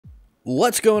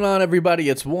What's going on, everybody?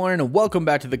 It's Warren, and welcome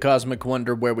back to the Cosmic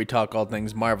Wonder, where we talk all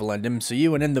things Marvel and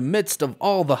MCU. And in the midst of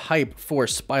all the hype for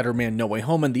Spider-Man No Way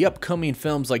Home and the upcoming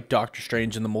films like Doctor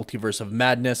Strange and the Multiverse of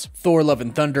Madness, Thor Love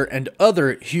and Thunder, and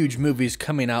other huge movies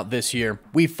coming out this year,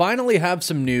 we finally have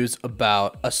some news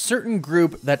about a certain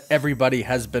group that everybody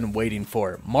has been waiting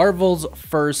for. Marvel's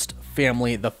first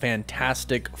family, the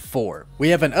Fantastic Four. We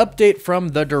have an update from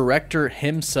the director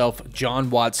himself, Jon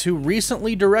Watts, who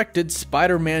recently directed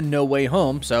Spider-Man No Way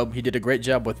Home, so he did a great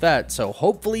job with that, so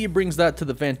hopefully he brings that to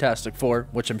the Fantastic Four,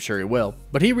 which I'm sure he will.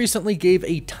 But he recently gave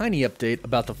a tiny update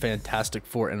about the Fantastic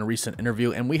Four in a recent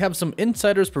interview, and we have some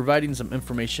insiders providing some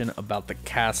information about the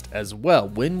cast as well,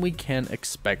 when we can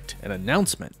expect an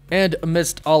announcement. And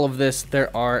amidst all of this,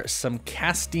 there are some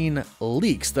casting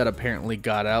leaks that apparently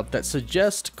got out that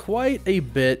suggest quite a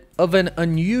bit of an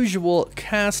unusual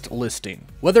cast listing.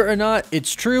 Whether or not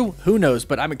it's true, who knows,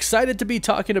 but I'm excited to be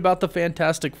talking about the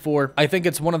Fantastic Four. I think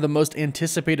it's one of the most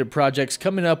anticipated projects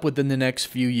coming up within the next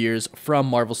few years from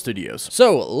Marvel Studios.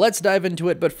 So let's dive into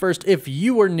it, but first, if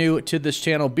you are new to this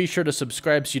channel, be sure to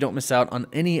subscribe so you don't miss out on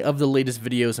any of the latest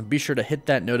videos, and be sure to hit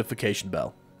that notification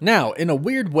bell. Now, in a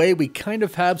weird way, we kind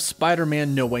of have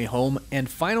Spider-Man No Way Home and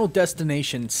Final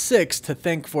Destination 6 to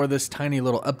thank for this tiny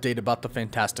little update about the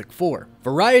Fantastic Four.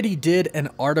 Variety did an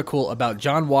article about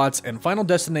Jon Watts and Final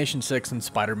Destination 6 and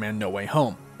Spider-Man No Way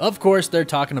Home. Of course, they're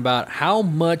talking about how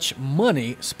much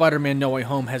money Spider-Man No Way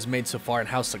Home has made so far and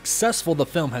how successful the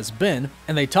film has been,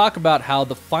 and they talk about how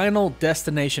the Final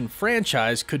Destination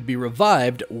franchise could be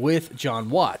revived with Jon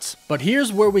Watts. But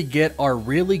here's where we get our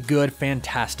really good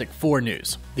Fantastic Four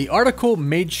news. The article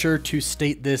made sure to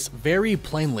state this very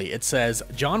plainly. It says,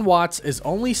 Jon Watts is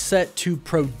only set to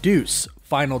produce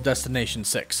Final Destination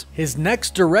 6. His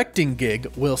next directing gig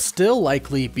will still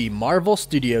likely be Marvel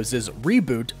Studios'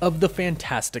 reboot of the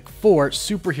Fantastic Four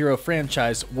superhero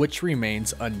franchise, which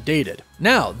remains undated.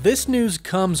 Now, this news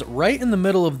comes right in the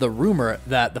middle of the rumor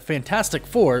that the Fantastic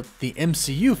Four, the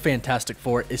MCU Fantastic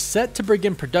Four, is set to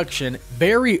begin production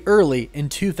very early in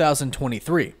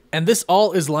 2023. And this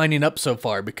all is lining up so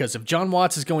far, because if Jon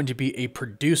Watts is going to be a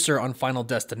producer on Final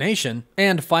Destination,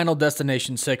 and Final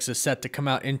Destination 6 is set to come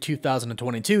out in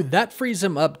 2022, that frees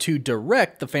him up to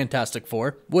direct the Fantastic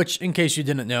Four, which, in case you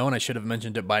didn't know, and I should have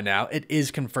mentioned it by now, it is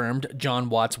confirmed Jon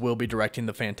Watts will be directing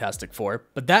the Fantastic Four,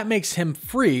 but that makes him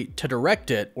free to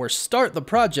direct it or start the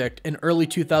project in early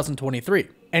 2023.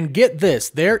 And get this,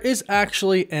 there is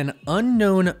actually an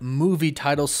unknown movie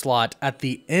title slot at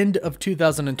the end of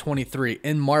 2023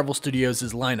 in Marvel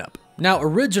Studios' lineup. Now,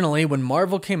 originally, when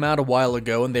Marvel came out a while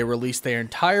ago and they released their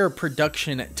entire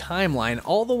production timeline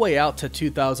all the way out to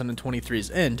 2023's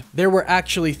end, there were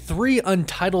actually 3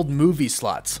 untitled movie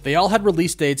slots. They all had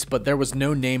release dates, but there was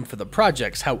no name for the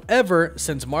projects. However,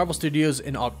 since Marvel Studios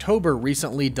in October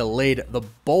recently delayed the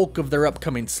bulk of their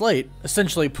upcoming slate,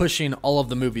 essentially pushing all of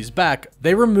the movies back,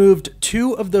 they removed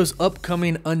 2 of those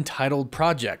upcoming untitled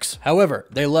projects. However,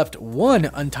 they left 1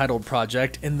 untitled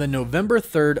project in the November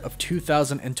 3rd of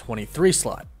 2023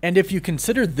 slot. And if you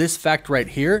consider this fact right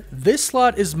here, this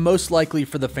slot is most likely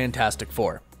for the Fantastic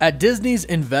Four. At Disney's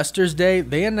Investors Day,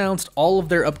 they announced all of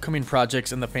their upcoming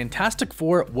projects, and the Fantastic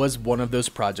Four was one of those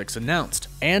projects announced.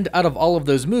 And out of all of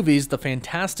those movies, the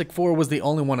Fantastic Four was the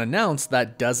only one announced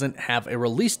that doesn't have a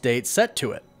release date set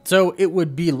to it. So it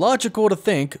would be logical to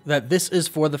think that this is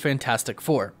for the Fantastic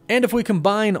Four. And if we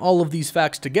combine all of these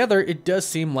facts together, it does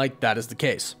seem like that is the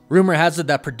case. Rumor has it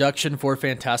that production for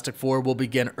Fantastic Four will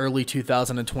begin early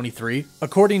 2023.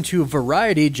 According to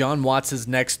Variety, Jon Watts'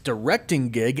 next directing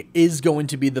gig is going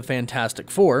to be the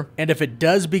Fantastic Four, and if it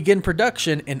does begin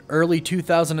production in early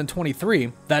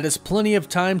 2023, that is plenty of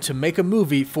time to make a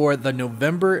movie for the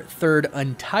November 3rd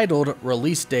untitled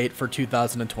release date for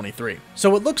 2023.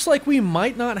 So it looks like we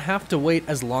might not have to wait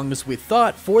as long as we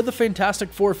thought for the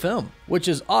Fantastic Four film, which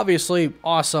is obviously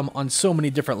awesome on so many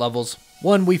different levels.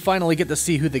 One, we finally get to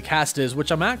see who the cast is, which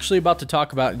I'm actually about to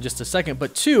talk about in just a second,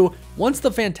 but 2, once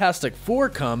the Fantastic Four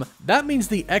come, that means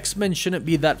the X-Men shouldn't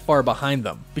be that far behind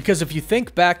them. Because if you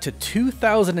think back to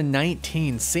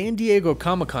 2019 San Diego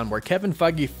Comic-Con, where Kevin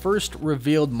Feige first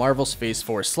revealed Marvel's Phase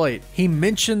 4 slate, he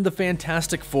mentioned the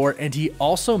Fantastic Four, and he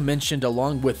also mentioned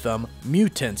along with them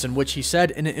mutants, in which he said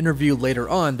in an interview later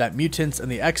on that mutants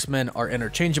and the X-Men are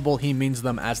interchangeable. He means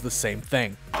them as the same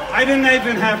thing. I didn't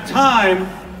even have time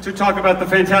to talk about the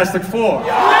Fantastic Four. And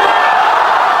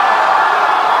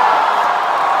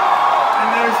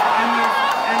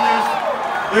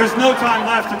there's no time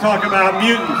left to talk about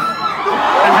mutants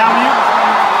and how mutants are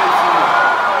in the MCU.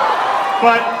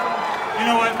 But you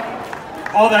know what?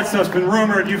 All that stuff's been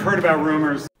rumored. You've heard about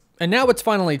rumors. And now it's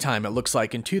finally time, it looks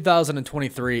like, in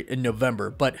 2023 in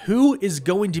November. But who is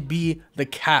going to be the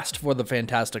cast for the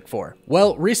Fantastic Four?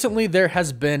 Well, recently there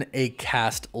has been a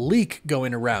cast leak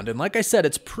going around, and like I said,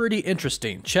 it's pretty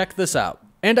interesting. Check this out.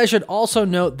 And I should also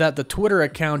note that the Twitter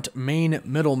account Main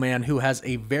Middleman, who has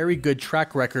a very good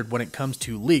track record when it comes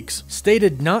to leaks,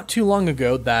 stated not too long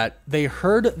ago that they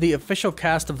heard the official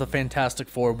cast of the Fantastic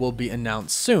Four will be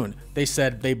announced soon. They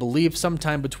said they believe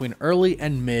sometime between early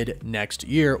and mid next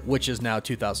year, which is now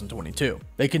 2022.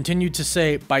 They continued to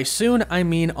say, by soon I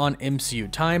mean on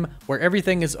MCU time, where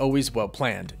everything is always well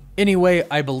planned. Anyway,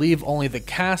 I believe only the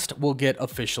cast will get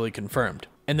officially confirmed.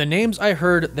 And the names I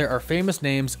heard, there are famous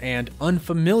names and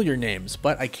unfamiliar names,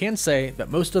 but I can say that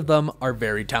most of them are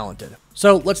very talented.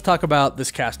 So let's talk about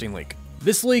this casting leak.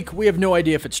 This leak, we have no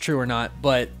idea if it's true or not,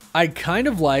 but I kind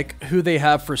of like who they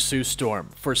have for Sue Storm.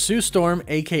 For Sue Storm,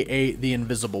 aka the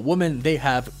Invisible Woman, they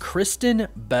have Kristen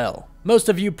Bell. Most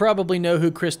of you probably know who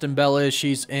Kristen Bell is.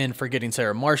 She's in Forgetting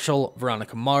Sarah Marshall,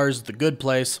 Veronica Mars, The Good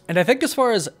Place. And I think as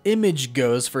far as image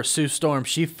goes for Sue Storm,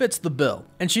 she fits the bill.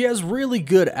 And she has really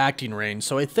good acting range,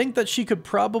 so I think that she could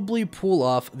probably pull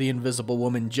off the Invisible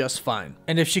Woman just fine.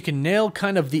 And if she can nail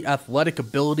kind of the athletic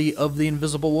ability of the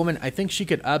Invisible Woman, I think she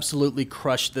could absolutely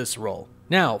crush this role.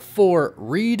 Now, for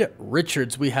Reed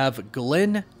Richards, we have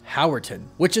Glenn Howerton,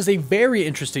 which is a very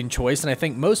interesting choice, and I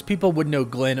think most people would know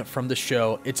Glenn from the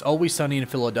show It's Always Sunny in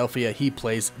Philadelphia. He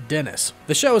plays Dennis.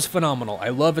 The show is phenomenal. I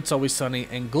love It's Always Sunny,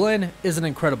 and Glenn is an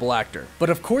incredible actor. But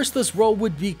of course, this role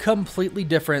would be completely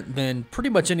different than pretty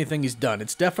much anything he's done.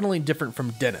 It's definitely different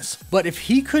from Dennis. But if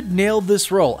he could nail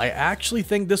this role, I actually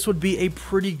think this would be a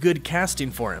pretty good casting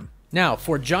for him. Now,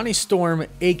 for Johnny Storm,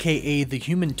 aka the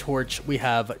Human Torch, we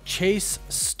have Chase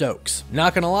Stokes.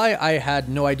 Not gonna lie, I had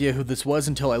no idea who this was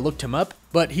until I looked him up,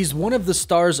 but he's one of the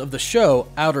stars of the show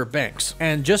Outer Banks.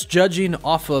 And just judging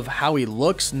off of how he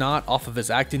looks, not off of his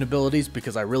acting abilities,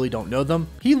 because I really don't know them,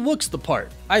 he looks the part.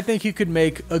 I think he could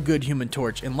make a good Human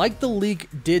Torch, and like the leak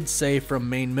did say from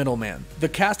Main Middleman, the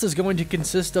cast is going to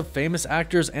consist of famous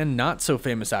actors and not so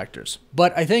famous actors.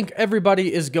 But I think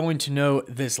everybody is going to know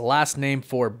this last name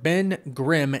for Ben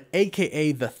Grimm,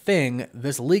 aka The Thing.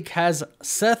 This leak has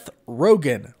Seth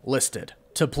Rogen listed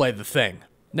to play The Thing.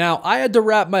 Now, I had to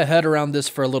wrap my head around this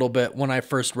for a little bit when I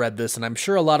first read this, and I'm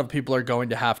sure a lot of people are going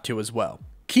to have to as well.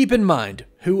 Keep in mind,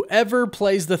 whoever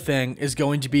plays the Thing is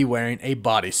going to be wearing a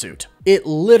bodysuit. It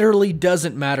literally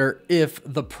doesn't matter if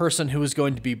the person who is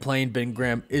going to be playing Ben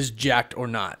Grimm is jacked or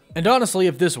not. And honestly,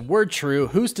 if this were true,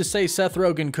 who's to say Seth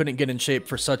Rogen couldn't get in shape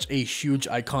for such a huge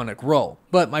iconic role?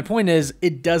 But my point is,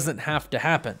 it doesn't have to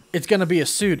happen. It's gonna be a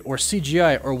suit or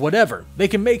CGI or whatever. They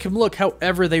can make him look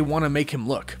however they want to make him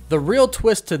look. The real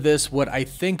twist to this would, I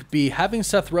think, be having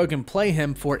Seth Rogen play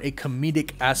him for a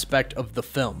comedic aspect of the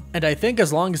film. And I think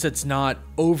as long as it's not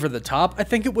over the top, I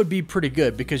think it would be pretty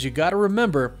good, because you gotta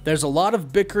remember, there's a lot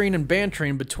of bickering and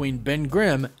bantering between Ben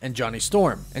Grimm and Johnny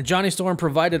Storm. And Johnny Storm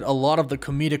provided a lot of the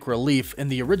comedic relief in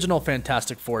the original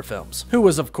Fantastic Four films, who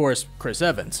was of course Chris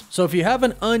Evans. So if you have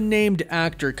an unnamed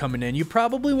actor coming in, you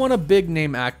probably want a big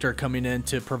name actor coming in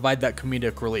to provide that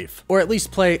comedic relief, or at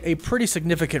least play a pretty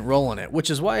significant role in it, which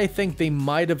is why I think they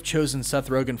might have chosen Seth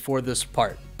Rogen for this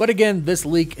part. But again, this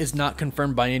leak is not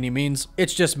confirmed by any means.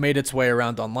 It's just made its way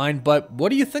around online. But what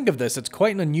do you think of this? It's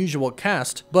quite an unusual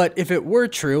cast. But if it were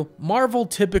true, Marvel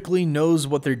typically knows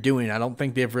what they're doing. I don't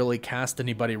think they've really cast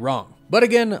anybody wrong. But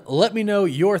again, let me know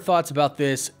your thoughts about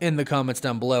this in the comments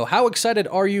down below. How excited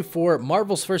are you for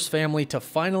Marvel's first family to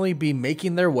finally be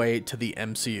making their way to the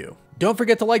MCU? Don't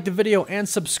forget to like the video and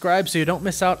subscribe so you don't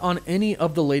miss out on any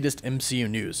of the latest MCU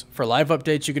news. For live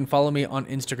updates, you can follow me on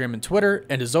Instagram and Twitter.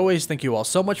 And as always, thank you all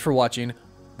so much for watching.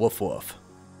 Woof woof.